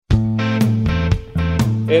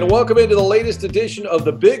And welcome into the latest edition of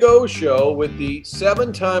the Big O Show with the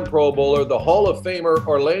seven-time Pro Bowler, the Hall of Famer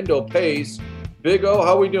Orlando Pace. Big O,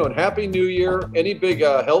 how we doing? Happy New Year. Any big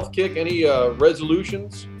health kick? Any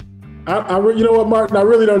resolutions? You know what, Martin? I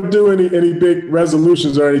really don't do any big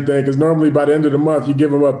resolutions or anything because normally by the end of the month you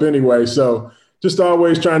give them up anyway. So just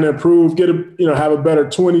always trying to improve, have a better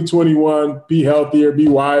 2021, be healthier, be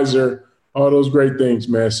wiser, all those great things,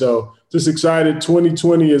 man. So just excited.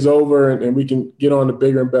 2020 is over and we can get on to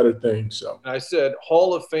bigger and better things. So I said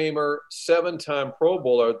Hall of Famer, seven-time Pro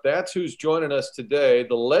Bowler. That's who's joining us today.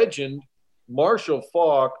 The legend, Marshall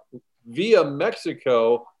Faulk, via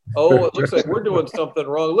Mexico. Oh, it looks like we're doing something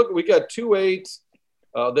wrong. Look, we got 2 8s.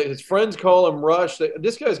 His friends call him Rush.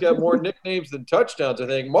 This guy's got more nicknames than touchdowns, I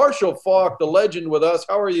think. Marshall Faulk, the legend, with us.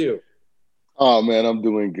 How are you? Oh, man, I'm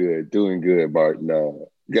doing good, Martin.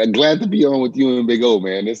 Glad to be on with you and Big O,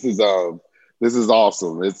 man. This is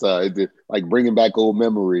awesome. It's like bringing back old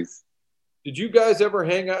memories. Did you guys ever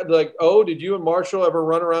hang out? Did you and Marshall ever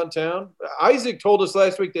run around town? Isaac told us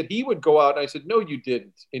last week that he would go out, and I said, no, you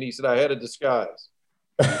didn't. And he said, I had a disguise.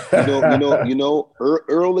 Early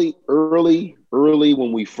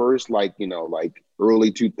when we first, like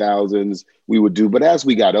early 2000s, we would do. But as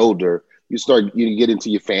we got older, you get into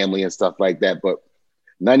your family and stuff like that. But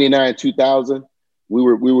 99, 2000, we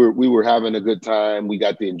were having a good time. We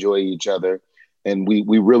got to enjoy each other, and we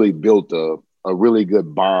really built a really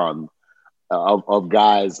good bond of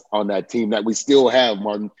guys on that team that we still have,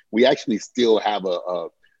 Martin. We actually still have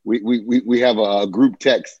we have a group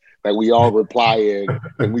text that we all reply in,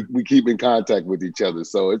 and we keep in contact with each other.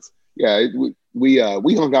 So we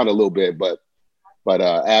hung out a little bit, but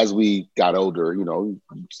as we got older,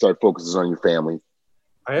 start focusing on your family.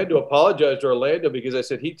 I had to apologize to Orlando because I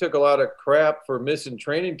said he took a lot of crap for missing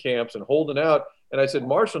training camps and holding out. And I said,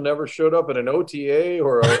 Marshall never showed up at an OTA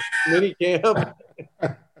or a mini camp.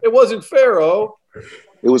 It wasn't fair, Oh.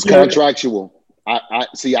 It was contractual. I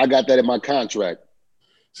got that in my contract.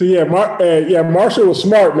 So Marshall was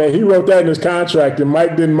smart, man. He wrote that in his contract, and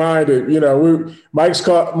Mike didn't mind it. Mike's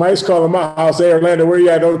calling my house, hey, Orlando, where you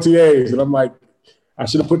at OTAs? And I'm like, I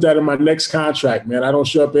should have put that in my next contract, man. I don't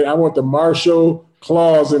show up I want the Marshall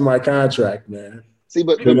clause in my contract, man. See,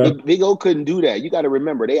 but Big O couldn't do that. You got to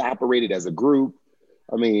remember, they operated as a group.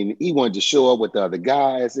 I mean, he wanted to show up with the other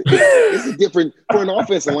guys. It's a different for an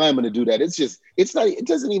offensive lineman to do that. It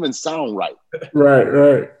doesn't even sound right.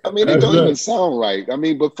 Right. I mean, it don't even sound right. I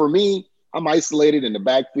mean, but for me, I'm isolated in the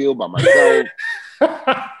backfield by myself.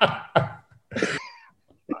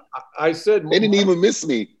 I said they didn't even miss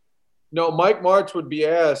me. No, Mike Martz would be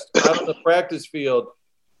asked out on the practice field.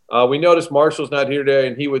 We noticed Marshall's not here today,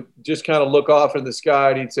 and he would just kind of look off in the sky,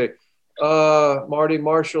 and he'd say, Marty,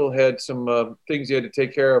 Marshall had some things he had to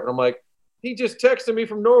take care of. And I'm like, he just texted me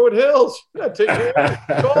from Norwood Hills. You got to take care of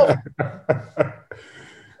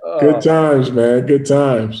Good times, man. Good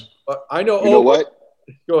times. I know. You know what?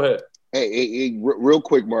 Go ahead. Hey, real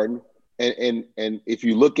quick, Martin. And if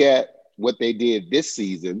you look at what they did this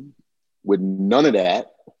season with none of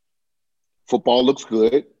that, football looks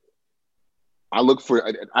good.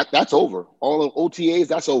 That's over. All of OTAs,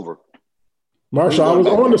 that's over. Marshall, I was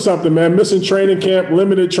on to something, man. Missing training camp,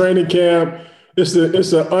 limited training camp. It's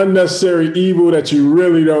an unnecessary evil that you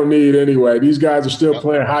really don't need anyway. These guys are still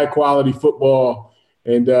playing high-quality football,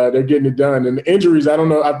 and they're getting it done. And the injuries, I don't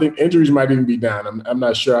know. I think injuries might even be down. I'm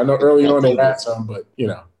not sure. I know early on they had some, but,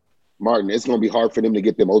 Martin, it's going to be hard for them to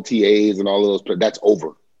get them OTAs and all of those. That's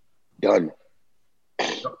over. Done.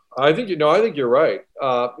 I think you're right.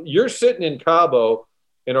 You're sitting in Cabo.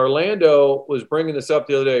 And Orlando was bringing this up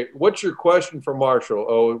the other day. What's your question for Marshall?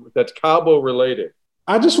 Oh, that's Cabo related.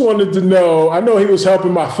 I just wanted to know. I know he was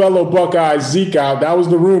helping my fellow Buckeye Zeke out. That was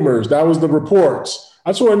the rumors. That was the reports.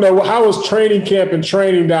 I just want to know, how was training camp and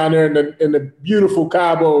training down there in the beautiful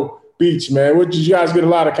Cabo Beach, man? What did you guys get a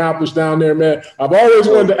lot accomplished down there, man? I've always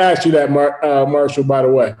wanted to ask you that, Marshall. By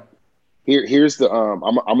the way, here's the.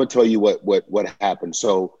 I'm gonna tell you what happened.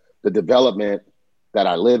 So the development that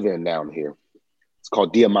I live in down here. It's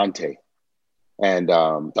called Diamante, and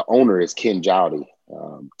the owner is Ken Jowdy.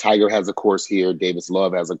 Tiger has a course here. Davis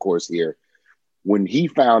Love has a course here. When he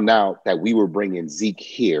found out that we were bringing Zeke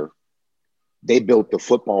here, they built the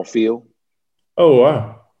football field. Oh,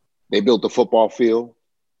 wow. They built the football field.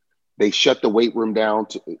 They shut the weight room down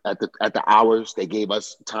at the hours. They gave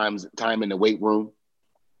us time in the weight room.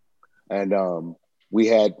 And we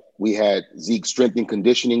had Zeke's strength and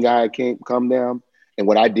conditioning guy come down. And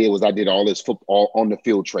what I did was I did all his football on the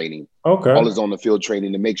field training. Okay. All his on the field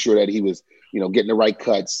training to make sure that he was, getting the right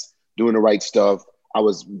cuts, doing the right stuff.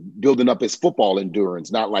 building up his football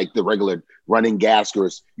endurance, not like the regular running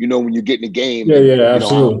gaskers. You know, when you get in the game, Yeah, and, yeah,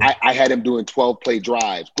 absolutely. I had him doing 12-play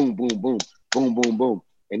drives, boom, boom, boom, boom, boom, boom,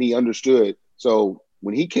 and he understood. So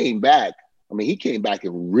when he came back, I mean, he came back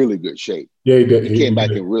in really good shape. Yeah, he did. He came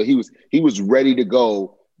back in real. He was ready to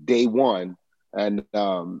go day one, and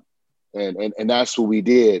that's what we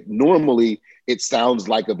did. Normally, it sounds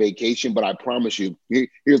like a vacation, but I promise you,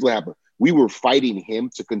 here's what happened. We were fighting him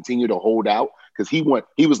to continue to hold out because he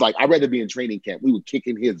was like, I'd rather be in training camp. We were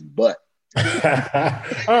kicking his butt. All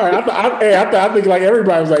right. I think like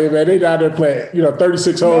everybody was like, man, they down there playing,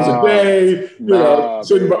 36 holes a day,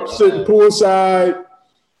 sitting poolside.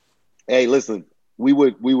 Hey, listen, we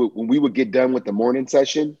would when we would get done with the morning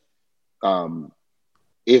session,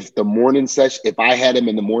 if I had him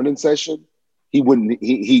in the morning session, he wouldn't.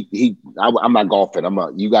 I'm not golfing.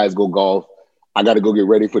 You guys go golf. I got to go get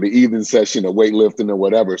ready for the evening session of weightlifting or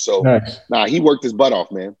whatever. So, nice. He worked his butt off,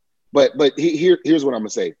 man. But here's what I'm gonna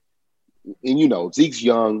say. And Zeke's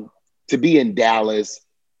young. To be in Dallas,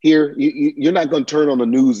 here you're not gonna turn on the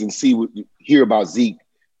news and hear about Zeke,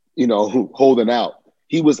 holding out.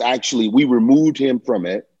 He was we removed him from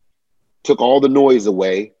it, took all the noise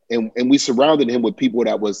away, and we surrounded him with people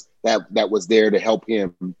that was there to help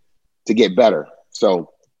him to get better.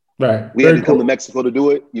 So right. We had to come to Mexico to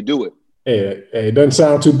do it. You do it. Hey, it doesn't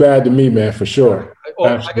sound too bad to me, man, for sure.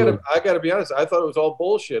 Well, I gotta be honest. I thought it was all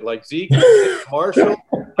bullshit. Like Zeke, Marshall.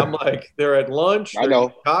 I'm like, they're at lunch. I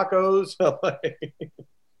know tacos.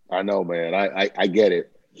 I know, man. I get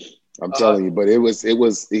it. I'm telling you, but it was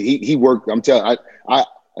he worked. I'm telling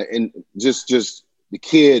and just the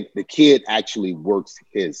kid actually works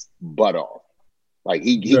his butt off. Like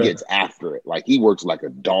he gets after it. Like he works like a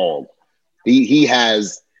dog. He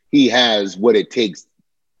has what it takes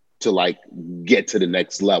to like get to the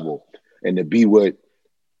next level and to be with.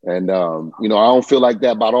 And I don't feel like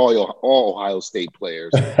that about all Ohio State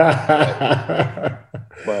players.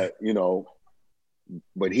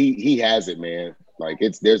 but he has it, man. Like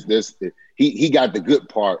he got the good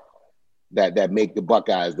part that make the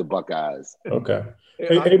Buckeyes the Buckeyes. Okay.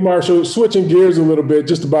 Hey, Marshall, switching gears a little bit,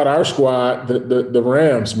 just about our squad, the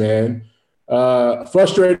Rams, man.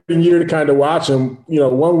 Frustrating year to kind of watch them.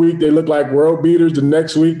 1 week they look like world beaters, the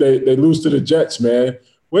next week they lose to the Jets, man.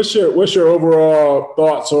 What's your overall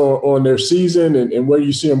thoughts on their season and where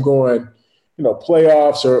you see them going,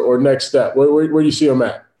 playoffs or next step? Where do you see them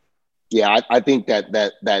at? Yeah, I think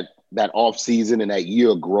that off season and that year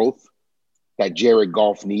of growth that Jared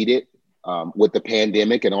Goff needed with the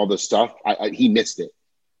pandemic and all the stuff, he missed it,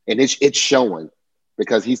 and it's showing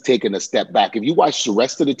because he's taken a step back. If you watch the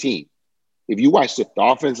rest of the team, if you watch the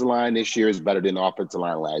offensive line this year is better than the offensive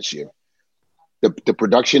line last year. The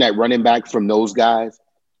production at running back from those guys,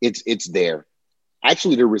 it's there.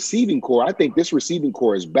 Actually, the receiving core, I think this receiving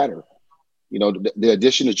core is better. The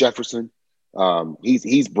addition of Jefferson,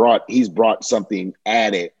 he's brought something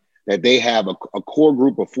added that they have a core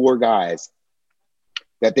group of 4 guys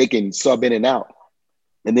that they can sub in and out,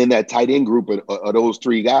 and then that tight end group of those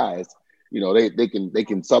 3 guys, they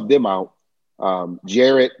can sub them out.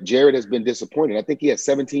 Jared has been disappointing. I think he has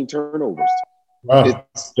 17 turnovers. Wow.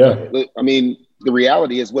 I mean, the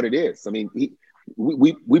reality is what it is. I mean,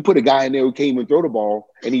 we put a guy in there who can't even throw the ball,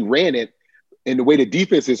 and he ran it. And the way the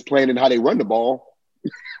defense is playing and how they run the ball,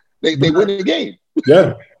 they win the game.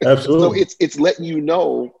 Yeah, absolutely. So it's letting you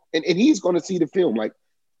know, and he's going to see the film. Like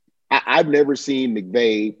I've never seen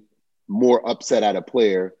McVay more upset at a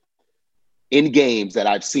player in games that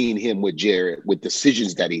I've seen him with Jared with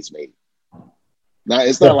decisions that he's made. Now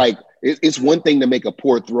it's not like it's one thing to make a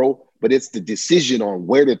poor throw, but it's the decision on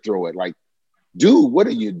where to throw it. Like, dude, what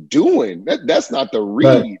are you doing? That's not the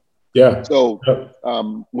read. Right. Yeah. So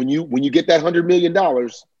when you get that $100 million, a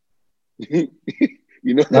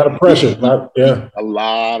lot of pressure. A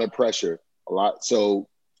lot of pressure. A lot. So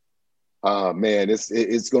man,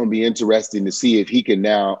 it's going to be interesting to see if he can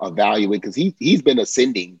now evaluate, because he's been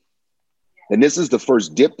ascending, and this is the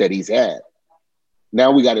first dip that he's had.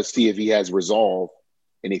 Now we got to see if he has resolve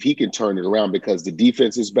and if he can turn it around, because the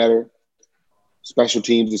defense is better. Special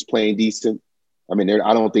teams is playing decent. I mean,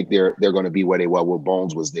 I don't think they're going to be where they were when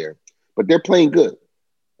Bones was there, but they're playing good.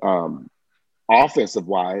 Offensive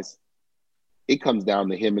wise, it comes down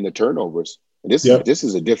to him and the turnovers. And this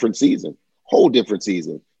is a different season, whole different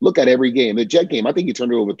season. Look at every game. The Jet game, I think he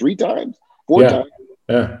turned it over 3 times, 4 times.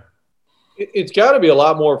 Yeah. It's got to be a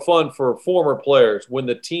lot more fun for former players when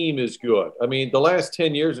the team is good. I mean, the last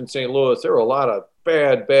 10 years in St. Louis, there were a lot of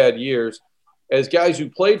bad years as guys who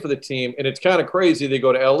played for the team. And it's kind of crazy. They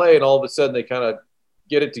go to LA and all of a sudden they kind of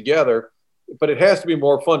get it together. but it has to be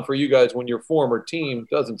more fun for you guys when your former team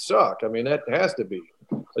doesn't suck. I mean, that has to be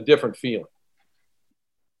a different feeling.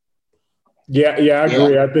 Yeah, I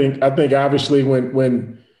agree. I think obviously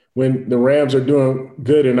when the Rams are doing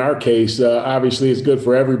good in our case, obviously it's good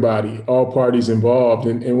for everybody, all parties involved.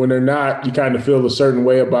 And when they're not, you kind of feel a certain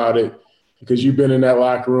way about it because you've been in that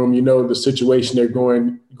locker room, you know the situation they're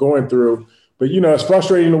going through. But it's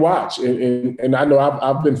frustrating to watch. And I know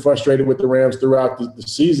I've been frustrated with the Rams throughout the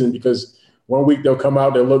season because one week they'll come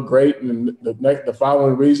out, they'll look great, and the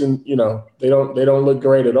following reason, they don't look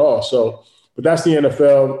great at all. So. But that's the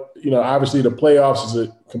NFL. Obviously the playoffs is a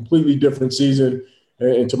completely different season.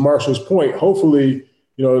 And to Marshall's point, hopefully,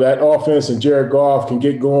 that offense and Jared Goff can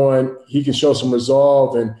get going. He can show some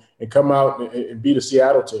resolve and come out and beat a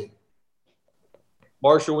Seattle team.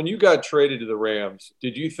 Marshall, when you got traded to the Rams,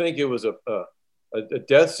 did you think it was a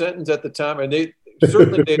death sentence at the time? And they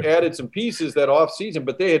added some pieces that offseason,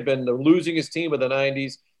 but they had been the losingest team of the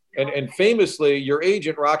 90s. And famously, your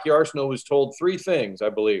agent, Rocky Arsenault, was told three things, I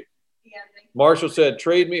believe. Marshall said,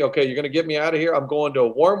 trade me. Okay, you're going to get me out of here. I'm going to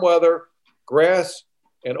warm weather, grass,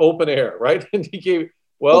 and open air, right? And he gave,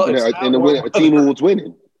 a team who was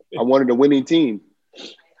winning. I wanted a winning team.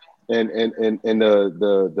 And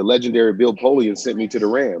the legendary Bill Polian sent me to the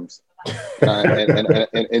Rams.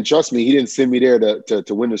 And trust me, he didn't send me there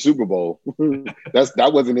to win the Super Bowl.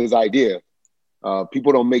 That wasn't his idea.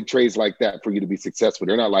 People don't make trades like that for you to be successful.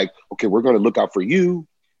 They're not like, okay, we're going to look out for you.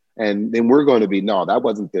 And then we're going to be that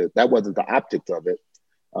wasn't the optics of it.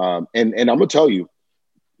 And I'm gonna tell you,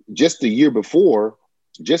 just the year before,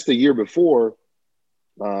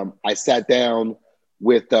 I sat down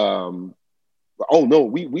with we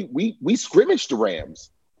scrimmaged the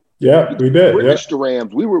Rams. Yeah, we did. Scrimmaged the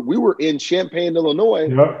Rams. We were in Champaign, Illinois,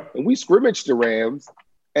 and we scrimmaged the Rams.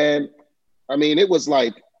 And I mean, it was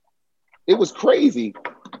crazy.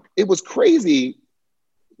 It was crazy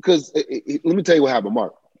because let me tell you what happened,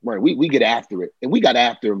 Mark. Right, we get after it, and we got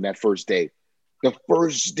after him that first day. The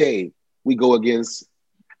first day we go against,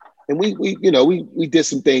 and we did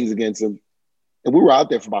some things against him, and we were out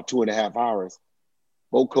there for about 2.5 hours.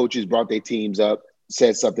 Both coaches brought their teams up,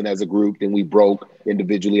 said something as a group, then we broke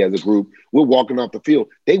individually as a group. We're walking off the field.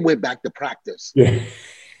 They went back to practice. Yeah.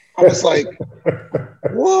 I was like,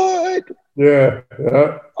 what? Yeah.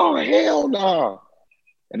 Oh, hell no. Nah.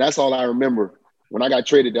 And that's all I remember. When I got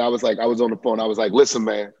traded, I was on the phone. I was like, listen,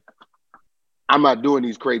 man, I'm not doing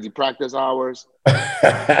these crazy practice hours.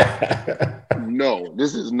 No,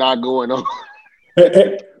 this is not going on.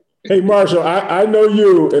 Hey, Marshall, I know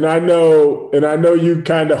you, and I know you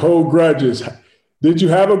kind of hold grudges. Did you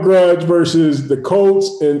have a grudge versus the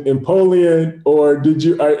Colts and Polian, or did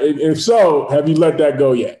you? If so, have you let that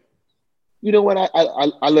go yet? You know what?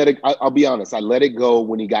 I let it. I'll be honest. I let it go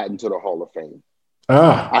when he got into the Hall of Fame.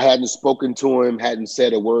 I hadn't spoken to him, hadn't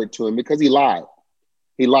said a word to him because he lied.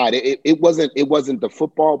 He lied. It wasn't the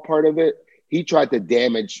football part of it. He tried to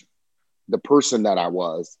damage the person that I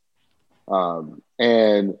was.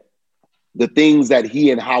 And the things that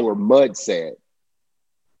he and Howard Mudd said.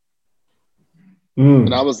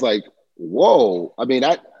 And I was like, whoa.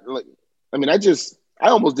 I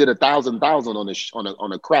almost did 1,000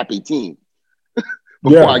 on a crappy team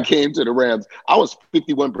before I came to the Rams. I was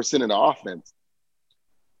 51% in the offense.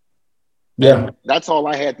 Yeah. And that's all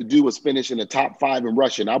I had to do was finish in the top 5 in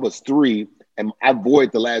rushing. I was 3, and I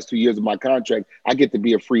void the last 2 years of my contract. I get to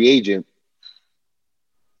be a free agent.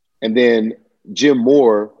 And then Jim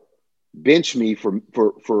Moore benched me for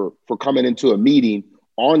coming into a meeting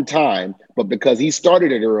on time, but because he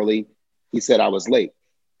started it early, he said I was late.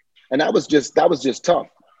 And that was just tough.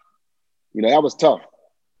 That was tough.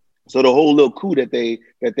 So the whole little coup that they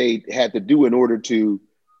had to do in order to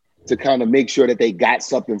kind of make sure that they got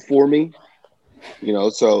something for me,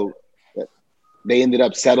 so they ended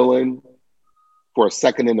up settling for a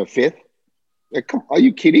second and a fifth. Like, are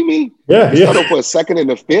you kidding me? Yeah. Settle for a second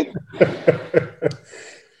and a fifth?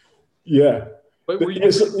 Yeah.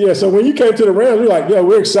 So when you came to the Rams, we're like,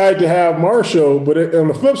 we're excited to have Marshall, but on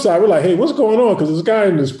the flip side, we're like, hey, what's going on? Because this guy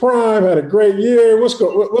in his prime had a great year. What's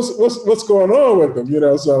going on with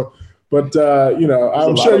him? So, but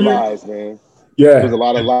I'm sure lies, man. Yeah, there's a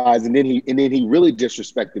lot of lies, and then he really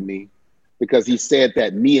disrespected me because he said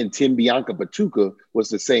that me and Tim Bianca Batuka was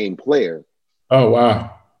the same player. Oh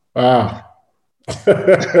wow.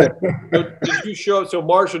 Did you show up? So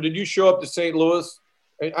Marshall, did you show up to St. Louis?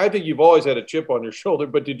 I think you've always had a chip on your shoulder,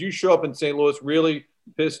 but did you show up in St. Louis really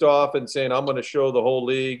pissed off and saying, I'm going to show the whole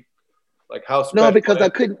league like how special? No, because I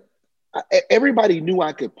couldn't. Everybody knew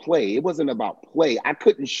I could play. It wasn't about play. I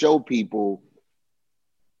couldn't show people.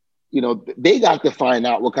 They got to find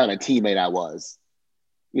out what kind of teammate I was.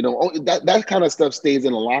 You know, that kind of stuff stays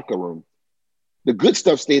in the locker room. The good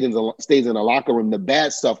stuff stays in the locker room. The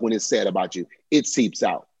bad stuff, when it's said about you, it seeps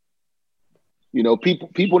out. You know,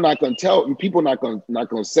 people not going to tell. People not going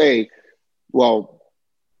to say, well,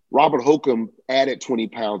 Robert Holcomb added 20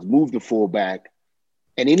 pounds, moved the fullback,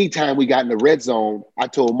 and anytime we got in the red zone, I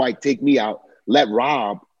told Mike, take me out, let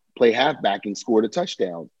Rob play halfback and score the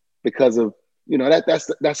touchdown, because of, you know,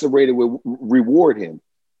 that's a way to reward him,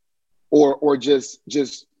 or just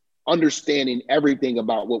understanding everything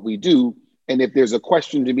about what we do. And if there's a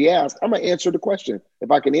question to be asked, I'm gonna answer the question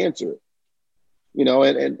if I can answer it. You know,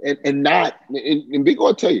 and Big O,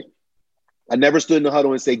 I'll tell you, I never stood in the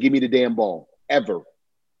huddle and say, give me the damn ball, ever.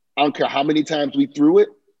 I don't care how many times we threw it.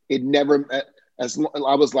 It never,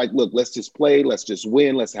 I was like, look, let's just play, let's just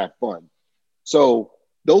win, let's have fun. So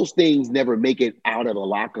those things never make it out of the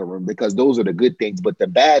locker room, because those are the good things. But the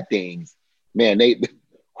bad things, man,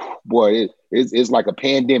 it's like a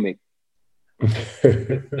pandemic.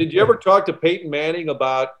 Did you ever talk to Peyton Manning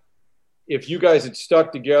about, if you guys had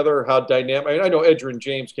stuck together, how dynamic? I know Edgerrin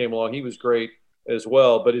James came along. He was great as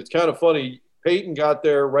well. But it's kind of funny. Peyton got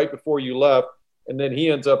there right before you left, and then he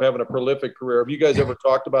ends up having a prolific career. Have you guys ever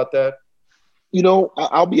talked about that? You know,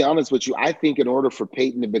 I'll be honest with you. I think in order for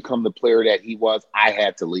Peyton to become the player that he was, I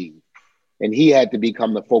had to leave. And he had to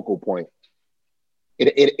become the focal point.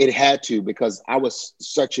 It had to, because I was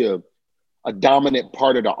such a dominant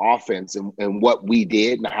part of the offense and what we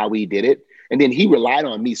did and how we did it. And then he relied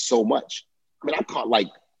on me so much. I mean, I caught like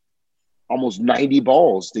almost 90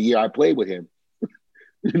 balls the year I played with him.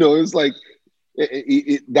 You know, it was like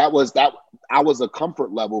I was a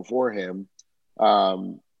comfort level for him.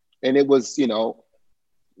 And it was, you know,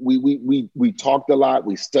 we talked a lot.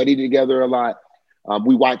 We studied together a lot.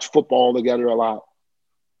 We watched football together a lot.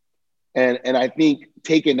 And I think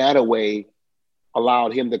taking that away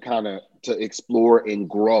allowed him to explore and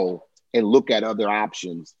grow and look at other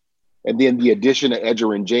options. And then the addition of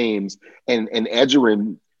Edgerrin James and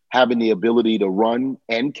Edgerrin having the ability to run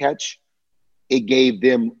and catch, it gave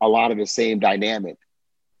them a lot of the same dynamic.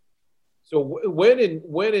 So when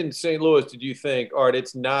in St. Louis did you think, all right,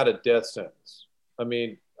 it's not a death sentence? I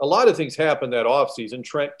mean, a lot of things happened that offseason.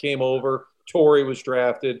 Trent came over, Torrey was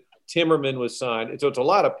drafted, Timmerman was signed. And so it's a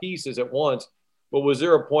lot of pieces at once. But was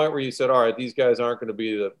there a point where you said, all right, these guys aren't going to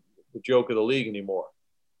be the joke of the league anymore?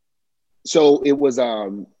 So it was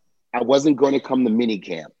I wasn't going to come to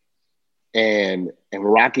minicamp. And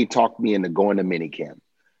Rocky talked me into going to minicamp.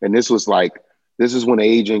 And this was like, this is what an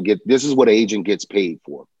agent gets paid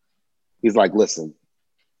for. He's like, listen,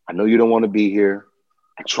 I know you don't want to be here.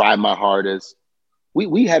 I tried my hardest.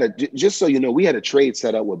 We had just so you know, we had a trade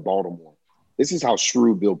set up with Baltimore. This is how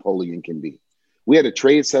shrewd Bill Polian can be. We had a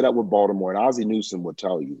trade set up with Baltimore, and Ozzie Newsome will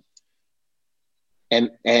tell you.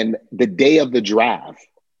 And the day of the draft,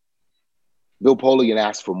 Bill Polian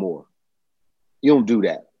asked for more. You don't do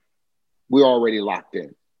that. We're already locked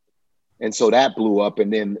in. And so that blew up,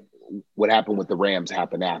 and then what happened with the Rams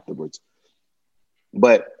happened afterwards.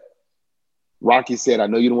 But Rocky said, I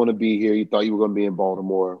know you don't want to be here. You thought you were going to be in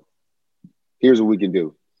Baltimore. Here's what we can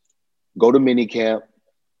do. Go to minicamp,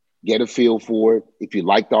 get a feel for it. If you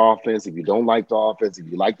like the offense, if you don't like the offense, if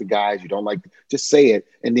you like the guys, you don't like, just say it.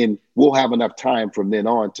 And then we'll have enough time from then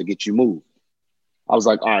on to get you moved. I was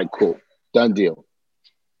like, all right, cool. Done deal.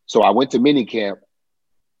 So I went to minicamp,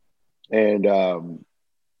 and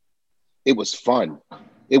it was fun.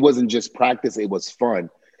 It wasn't just practice. It was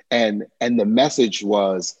fun. And the message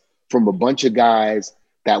was from a bunch of guys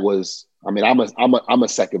that was, I mean, I'm a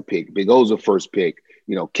second pick. Big O's a first pick.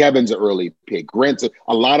 You know, Kevin's an early pick. Grant's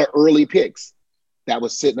a lot of early picks that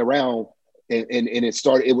was sitting around, and it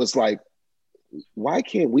started. It was like, why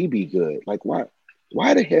can't we be good? Like,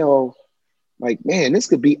 why the hell? Like, man, this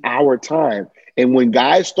could be our time. And when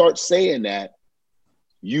guys start saying that,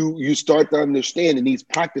 you start to understand. And these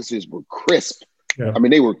practices were crisp. Yeah. I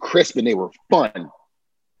mean, they were crisp and they were fun.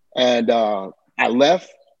 And I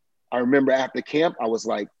left. I remember after camp, I was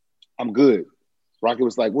like, I'm good. Rocky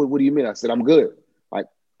was like, what do you mean? I said, I'm good. Like,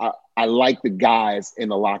 I like the guys in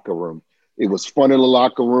the locker room. It was fun in the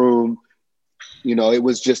locker room. You know, it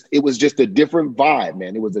was just a different vibe,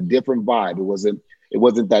 man. It was a different vibe. It wasn't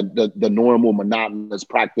that the normal monotonous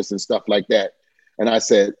practice and stuff like that. And I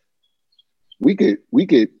said, we could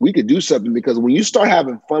do something, because when you start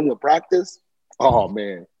having fun with practice, oh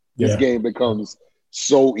man, this game becomes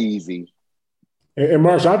so easy. And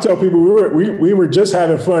Marshall, I tell people we were just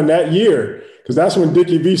having fun that year, because that's when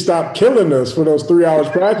Dickie V stopped killing us for those 3 hours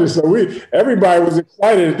practice. So everybody was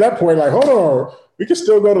excited at that point, like, hold on, we can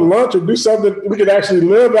still go to lunch or do something. We could actually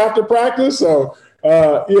live after practice. So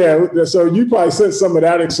so you probably sent some of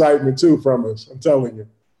that excitement too from us. I'm telling you.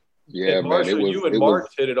 Yeah, And man, Marshall, you and March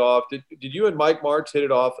hit it off. Did you and Mike March hit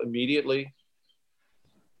it off immediately?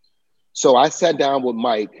 So I sat down with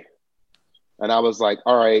Mike and I was like,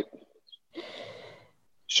 all right,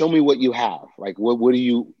 show me what you have. Like, what do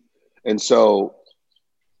you, and so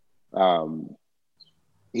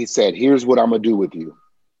he said, here's what I'm going to do with you.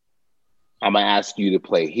 I'm going to ask you to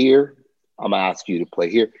play here. I'm going to ask you to play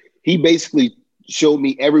here. He basically showed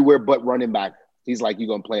me everywhere but running back. He's like, you're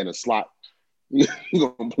going to play in a slot. You're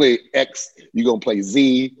going to play X. You're going to play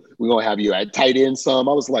Z. We're going to have you at tight end some.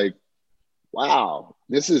 I was like, wow,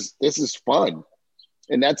 this is fun.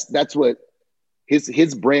 And that's what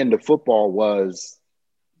his brand of football was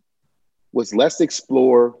let's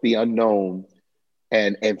explore the unknown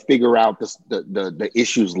and figure out the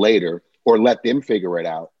issues later, or let them figure it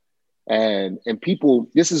out. And people,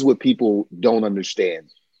 this is what people don't understand.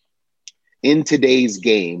 In today's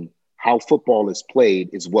game, how football is played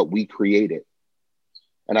is what we created.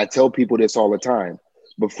 And I tell people this all the time.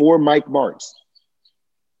 Before Mike Martz,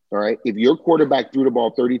 all right, if your quarterback threw the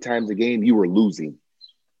ball 30 times a game, you were losing.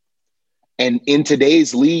 And in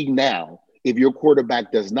today's league now, if your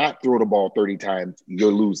quarterback does not throw the ball 30 times,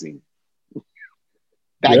 you're losing.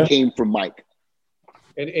 That came from Mike.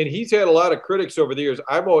 And he's had a lot of critics over the years.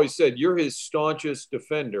 I've always said you're his staunchest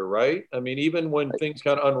defender, right? I mean, even when things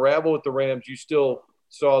kind of unravel with the Rams, you still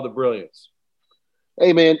saw the brilliance.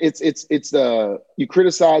 Hey man, it's you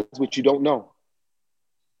criticize what you don't know.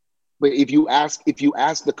 But if you ask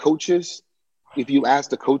the coaches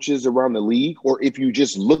around the league, or if you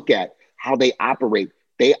just look at how they operate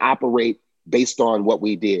based on what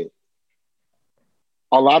we did.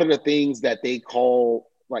 A lot of the things that they call,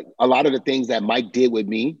 like a lot of the things that Mike did with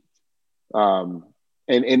me, and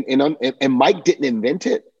Mike didn't invent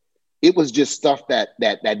it. It was just stuff that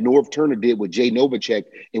Norv Turner did with Jay Novacek,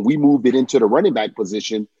 and we moved it into the running back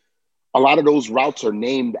position. A lot of those routes are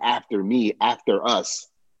named after me, after us.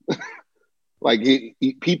 Like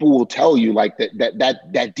people will tell you like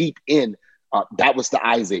that deep end, that was the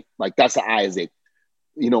Isaac. Like that's the Isaac.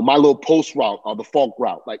 You know, my little post route or the Faulk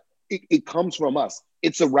route. Like it comes from us.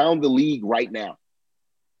 It's around the league right now.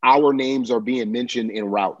 Our names are being mentioned in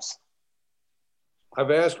routes. I've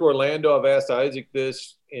asked Orlando, I've asked Isaac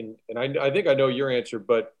this, and I think I know your answer,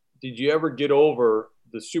 but did you ever get over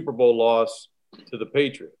the Super Bowl loss to the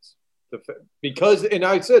Patriots? Because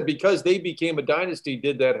they became a dynasty,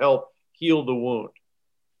 did that help heal the wound?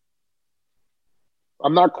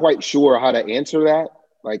 I'm not quite sure how to answer that.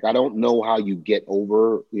 Like, I don't know how you get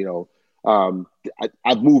over,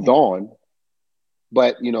 I've moved on,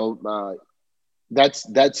 but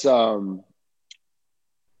that's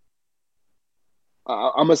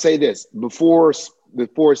I'm gonna say this: before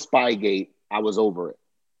Spygate, I was over it.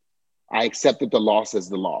 I accepted the loss as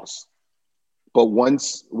the loss. But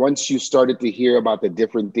once you started to hear about the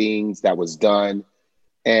different things that was done,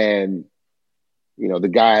 and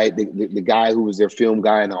the guy who was their film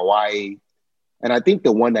guy in Hawaii, and I think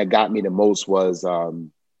the one that got me the most was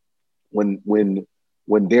when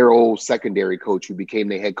their old secondary coach, who became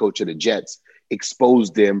the head coach of the Jets,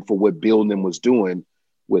 exposed them for what Billman was doing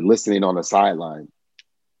with listening on the sideline.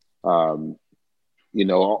 That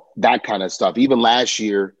kind of stuff. Even last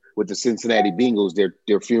year with the Cincinnati Bengals,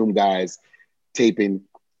 their film guys taping.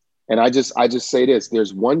 And I just say this: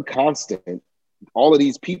 there's one constant. All of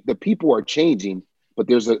these the people are changing, but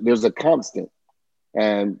there's a constant.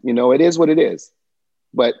 And it is what it is.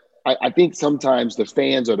 But I think sometimes the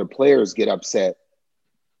fans or the players get upset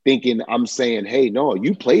thinking I'm saying, hey, no,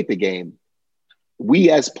 you played the game. We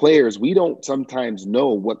as players, we don't sometimes know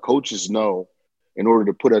what coaches know in order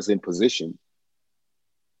to put us in position.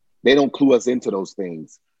 They don't clue us into those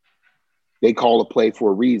things. They call a play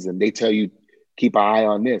for a reason. They tell you, keep an eye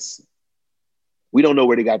on this. We don't know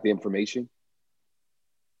where they got the information.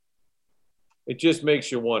 It just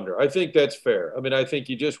makes you wonder. I think that's fair. I mean, I think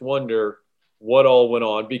you just wonder what all went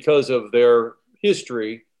on because of their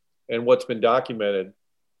history and what's been documented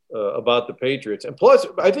about the Patriots. And plus,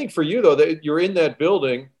 I think for you, though, that you're in that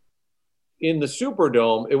building in the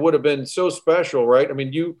Superdome, it would have been so special, right? I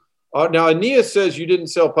mean, now Aeneas says you didn't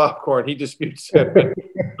sell popcorn. He disputes that.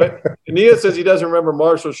 But Aeneas says he doesn't remember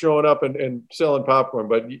Marshall showing up and selling popcorn,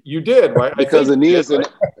 but you did, right? Because Aeneas, right?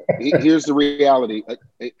 Here's the reality.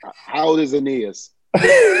 How old is Aeneas?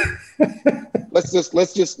 Let's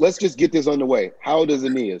just get this underway. How old is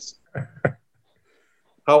Aeneas?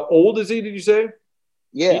 How old is he? Did you say?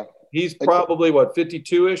 Yeah, he's probably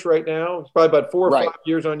 52-ish right now. It's probably about 4 or 5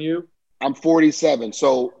 years on you. I'm 47.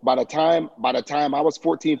 So by the time I was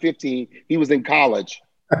 14, 15, he was in college.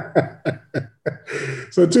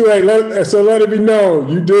 So let it be known,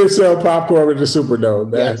 you did sell popcorn at the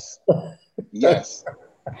Superdome, man. Yes.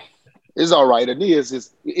 It's all right. Aeneas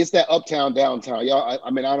is it's that uptown downtown. Y'all,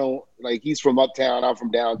 I mean, I don't like he's from uptown, I'm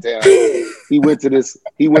from downtown. He went to this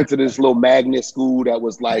little magnet school that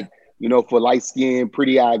was like, for light skinned,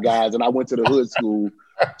 pretty eyed guys, and I went to the hood school.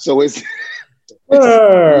 So it's we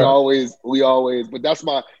always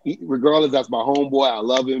but regardless, that's my homeboy. I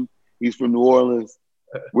love him. He's from New Orleans.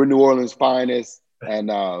 We're New Orleans finest. And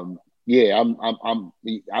yeah,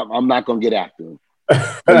 I'm not gonna get after him.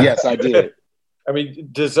 But yes, I did. I mean,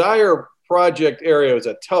 Desire Project area is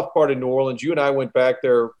a tough part of New Orleans. You and I went back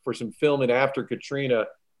there for some filming after Katrina.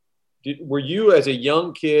 Were you, as a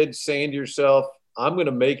young kid, saying to yourself, I'm going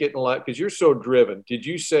to make it in life? Because you're so driven. Did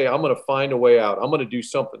you say, I'm going to find a way out? I'm going to do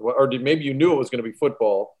something? Or maybe you knew it was going to be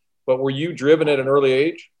football, but were you driven at an early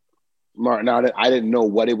age? Martin, I didn't know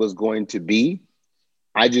what it was going to be.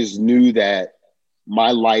 I just knew that my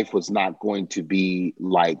life was not going to be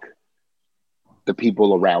like the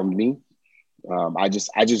people around me. I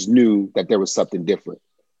just knew that there was something different.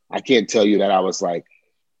 I can't tell you that I was like,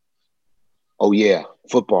 oh yeah,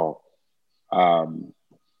 football. I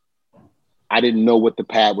didn't know what the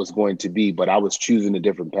path was going to be, but I was choosing a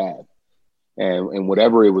different path. And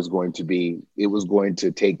whatever it was going to be, it was going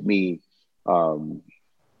to take me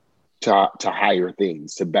to higher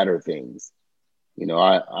things, to better things.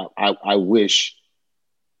 I wish,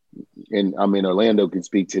 and I mean, Orlando can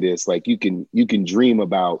speak to this, like you can dream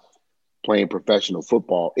about playing professional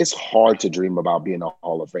football. It's hard to dream about being a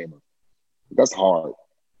Hall of Famer. That's hard.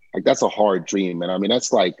 Like that's a hard dream. And I mean,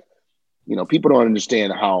 that's like, people don't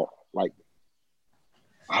understand how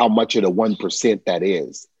much of the 1% that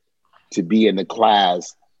is to be in the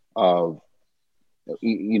class of,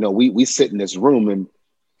 we sit in this room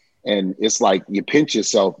and it's like you pinch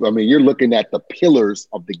yourself. I mean, you're looking at the pillars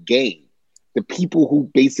of the game, the people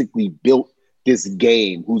who basically built this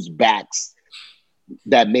game, whose backs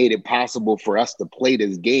that made it possible for us to play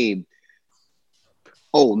this game.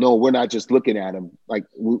 Oh no, we're not just looking at them. Like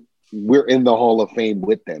we're in the Hall of Fame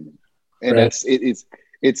with them. And right. it's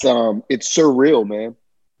surreal, man.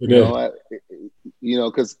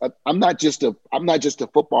 Because I'm not just a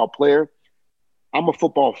football player. I'm a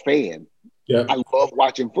football fan. Yeah. I love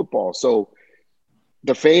watching football. So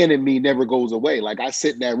the fan in me never goes away. Like I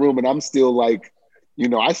sit in that room and I'm still like,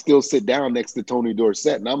 I still sit down next to Tony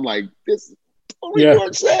Dorsett and I'm like, this Tony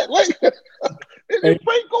Dorsett, like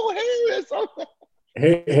Franco Harris.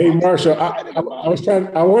 Hey, Marshall,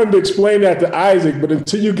 I wanted to explain that to Isaac, but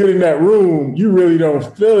until you get in that room, you really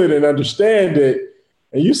don't feel it and understand it.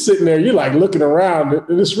 And you sitting there, you're like looking around,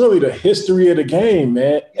 and it's really the history of the game,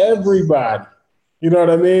 man. Everybody, you know what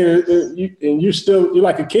I mean? And you're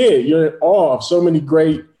like a kid. You're in awe of so many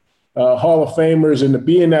great Hall of Famers, and to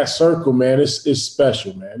be in that circle, man, it's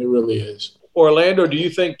special, man. It really is. Orlando, do you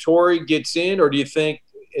think Torrey gets in, or do you think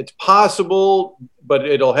it's possible, but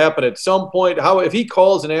it'll happen at some point? If he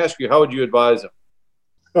calls and asks you, how would you advise him?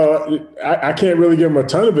 I can't really give him a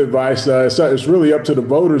ton of advice. It's really up to the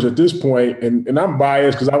voters at this point, and I'm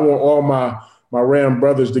biased because I want all my Ram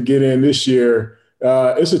brothers to get in this year.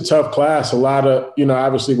 It's a tough class. A lot of,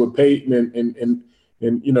 obviously with Peyton and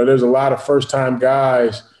there's a lot of first-time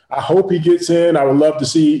guys. I hope he gets in. I would love to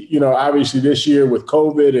see, obviously this year with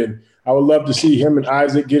COVID, and I would love to see him and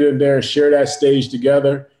Isaac get in there and share that stage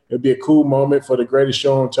together. It'd be a cool moment for the greatest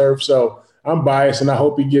show on turf. So I'm biased, and I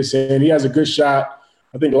hope he gets in. He has a good shot.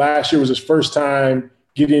 I think last year was his first time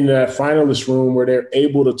getting in that finalist room where they're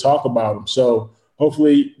able to talk about him. So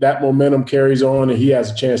hopefully that momentum carries on and he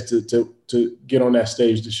has a chance to get on that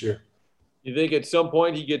stage this year. You think at some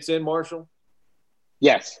point he gets in, Marshall?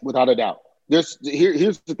 Yes, without a doubt. Here's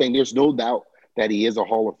the thing. There's no doubt that he is a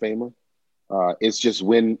Hall of Famer. It's just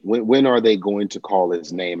when are they going to call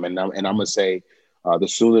his name? And I'm going to say the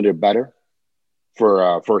sooner the better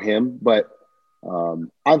for him. But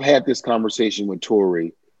I've had this conversation with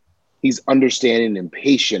Torrey. He's understanding and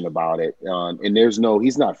patient about it. And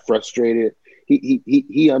he's not frustrated.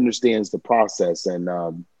 He understands the process.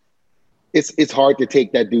 And it's hard to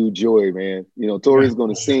take that dude joy, man. Torrey's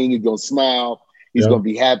going to sing. He's going to smile. He's going to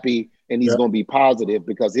be happy. And he's going to be positive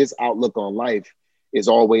because his outlook on life is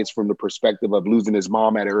always from the perspective of losing his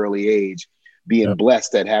mom at an early age, being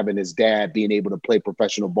blessed at having his dad being able to play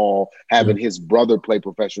professional ball, having his brother play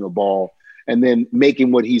professional ball, and then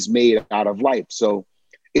making what he's made out of life. So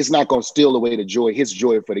it's not going to steal away his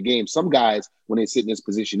joy for the game. Some guys, when they sit in this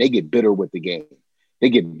position, they get bitter with the game. They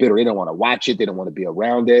get bitter. They don't want to watch it. They don't want to be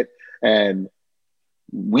around it. And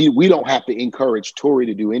we don't have to encourage Torrey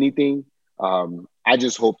to do anything. I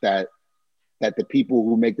just hope that the people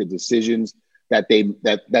who make the decisions, that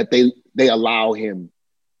they allow him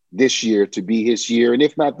this year to be his year. And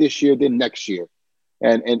if not this year, then next year.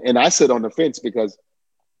 And I sit on the fence because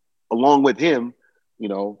along with him,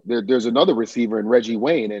 there's another receiver in Reggie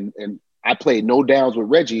Wayne, and I played no downs with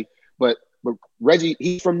Reggie, but Reggie,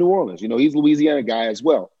 he's from New Orleans. He's a Louisiana guy as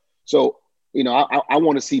well. So, I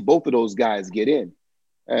want to see both of those guys get in.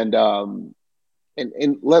 And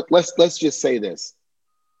let's just say this.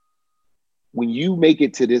 When you make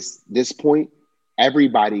it to this point,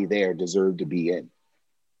 everybody there deserved to be in.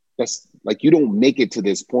 That's like, you don't make it to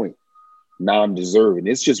this point non-deserving.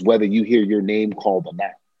 It's just whether you hear your name called or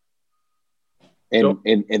not.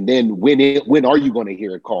 And then when are you going to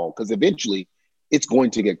hear it called? Because eventually it's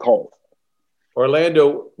going to get called.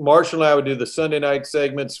 Orlando, Marshall and I would do the Sunday night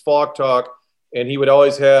segments, Faulk Talk, and he would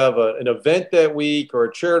always have an event that week or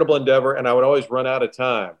a charitable endeavor, and I would always run out of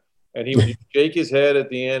time. And he would shake his head at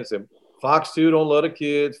the end and say, Fox 2 don't love the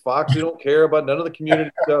kids. Fox 2 don't care about none of the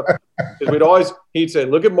community stuff. Because he'd say,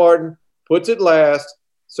 look at Martin, puts it last.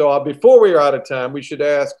 So before we are out of time, we should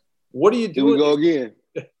ask, what are you doing? Here we go again.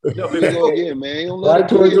 No, Here we go again, man. Right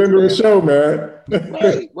towards the end of the show, man.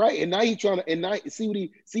 Right. And now he's trying to,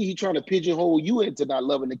 he trying to pigeonhole you into not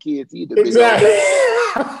loving the kids either. Exactly.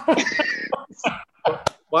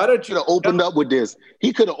 Why don't you have opened up with this?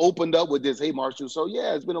 He could have opened up with this. Hey, Marshall. So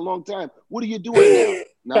yeah, it's been a long time. What are you doing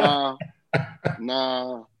now?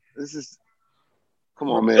 Nah. This is. Come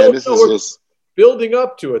on, man. This is just building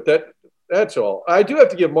up to it. That's all. I do have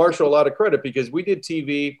to give Marshall a lot of credit because we did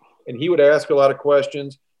TV and he would ask a lot of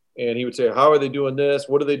questions and he would say, how are they doing this?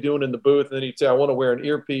 What are they doing in the booth? And then he'd say, I want to wear an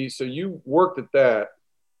earpiece. So you worked at that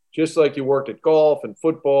just like you worked at golf and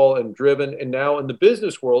football and driven. And now in the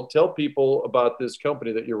business world, tell people about this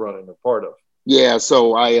company that you're running or part of. Yeah.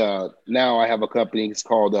 So now I have a company. It's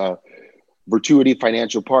called Virtuity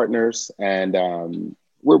Financial Partners. And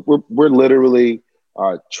we're literally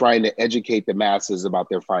trying to educate the masses about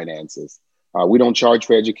their finances. We don't charge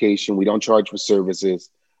for education. We don't charge for services.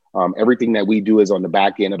 Everything that we do is on the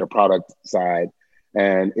back end of the product side,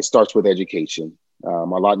 and it starts with education.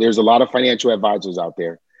 There's a lot of financial advisors out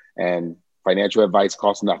there, and financial advice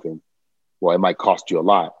costs nothing. Well, it might cost you a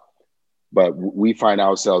lot, but we find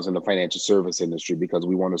ourselves in the financial service industry because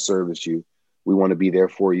we want to service you. We want to be there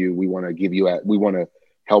for you. We want to we want to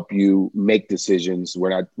help you make decisions.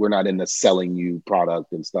 We're not in the selling you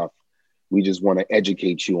product and stuff. We just want to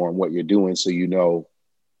educate you on what you're doing so you know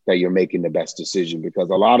that you're making the best decision. Because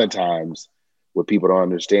a lot of times what people don't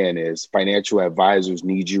understand is financial advisors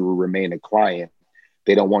need you to remain a client.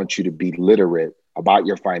 They don't want you to be literate about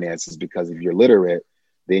your finances, because if you're literate,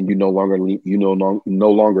 then you no longer need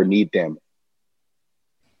them.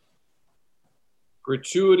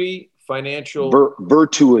 Gratuity Financial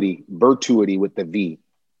Virtuity with the V.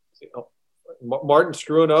 Martin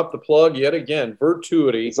screwing up the plug yet again.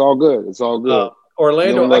 Virtuity. It's all good.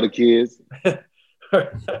 Orlando, don't let the kids.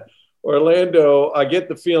 Orlando, I get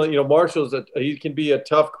the feeling, Marshall's he can be a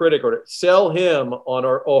tough critic. Or sell him on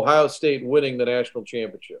our Ohio State winning the national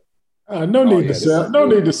championship. No need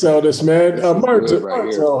to sell this, man. Marshall's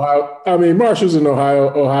an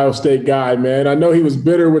Ohio State guy, man. I know he was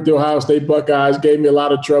bitter with the Ohio State Buckeyes, gave me a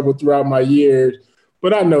lot of trouble throughout my years,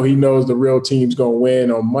 but I know he knows the real team's going to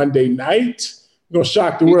win on Monday night. We're going to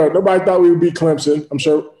shock the world. Nobody thought we would beat Clemson, I'm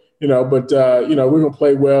sure, but we're going to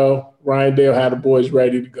play well. Ryan Dale had the boys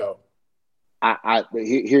ready to go.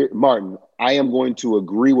 Martin, I am going to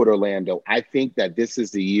agree with Orlando. I think that this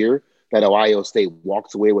is the year that Ohio State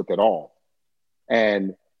walks away with it all,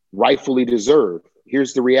 and rightfully deserved.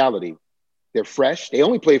 Here's the reality. They're fresh. They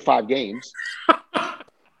only played 5 games.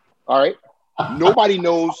 All right. Nobody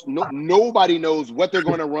knows what they're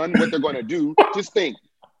going to run, what they're going to do. Just think.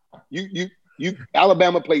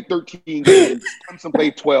 Alabama played 13 games. Clemson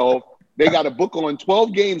played 12. They got a book on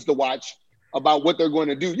 12 games to watch about what they're going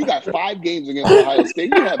to do. You got 5 games against Ohio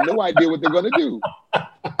State. You have no idea what they're going to do.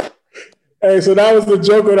 Hey, so that was the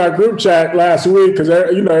joke on our group chat last week because,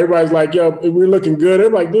 everybody's like, yo, we're looking good.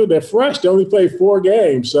 Everybody's like, dude, they're fresh. They only played 4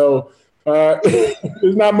 games. So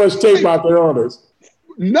there's not much tape out there on us.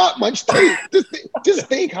 Not much tape. Just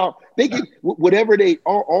think how they can, whatever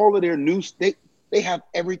all of their news, they have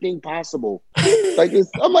everything possible. Like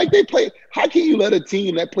this, I'm like, they play. How can you let a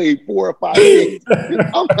team that played 4 or 5 games?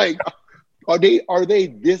 I'm like, are they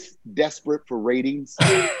this desperate for ratings?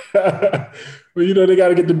 Well, they got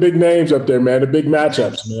to get the big names up there, man. The big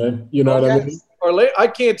matchups, man. You know what I mean? I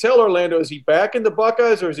can't tell, Orlando. Is he back in the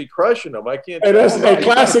Buckeyes or is he crushing them? I can't. Hey, that's a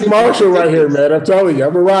classic Marshall right here, man. I'm telling you,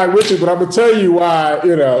 I'm gonna ride with you, but I'm gonna tell you why.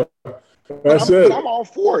 That's it. I'm all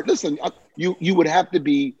for it. Listen, you would have to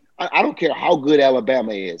be. I don't care how good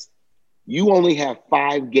Alabama is. You only have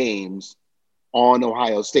 5 games on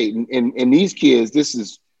Ohio State, and these kids. This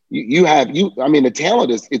is you. I mean, the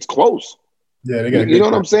talent it's close. Yeah, they got. You know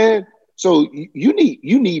what I'm saying? So you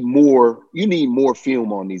need more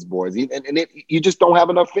film on these boys, you just don't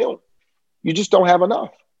have enough film. You just don't have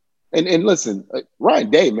enough. And listen,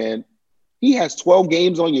 Ryan Day, man, he has 12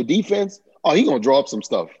 games on your defense. Oh, he's gonna draw up some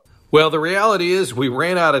stuff. Well, the reality is we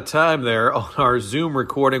ran out of time there on our Zoom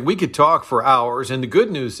recording. We could talk for hours, and the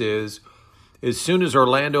good news is, as soon as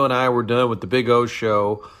Orlando and I were done with the Big O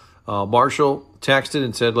show, Marshall texted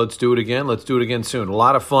and said, let's do it again. Let's do it again soon. A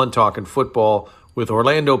lot of fun talking football with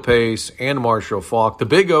Orlando Pace and Marshall Faulk. The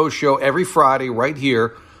Big O show every Friday right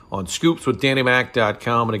here on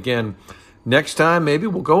scoopswithdannymac.com. And again, next time maybe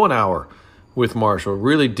we'll go an hour with Marshall,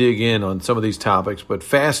 really dig in on some of these topics, but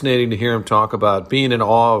fascinating to hear him talk about being in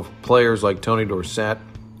awe of players like Tony Dorsett,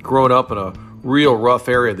 growing up in a real rough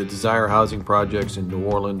area, the Desire Housing Projects in New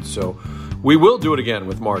Orleans. So we will do it again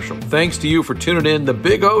with Marshall. Thanks to you for tuning in. The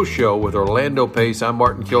Big O Show with Orlando Pace. I'm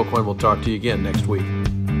Martin Kilcoyne. We'll talk to you again next week.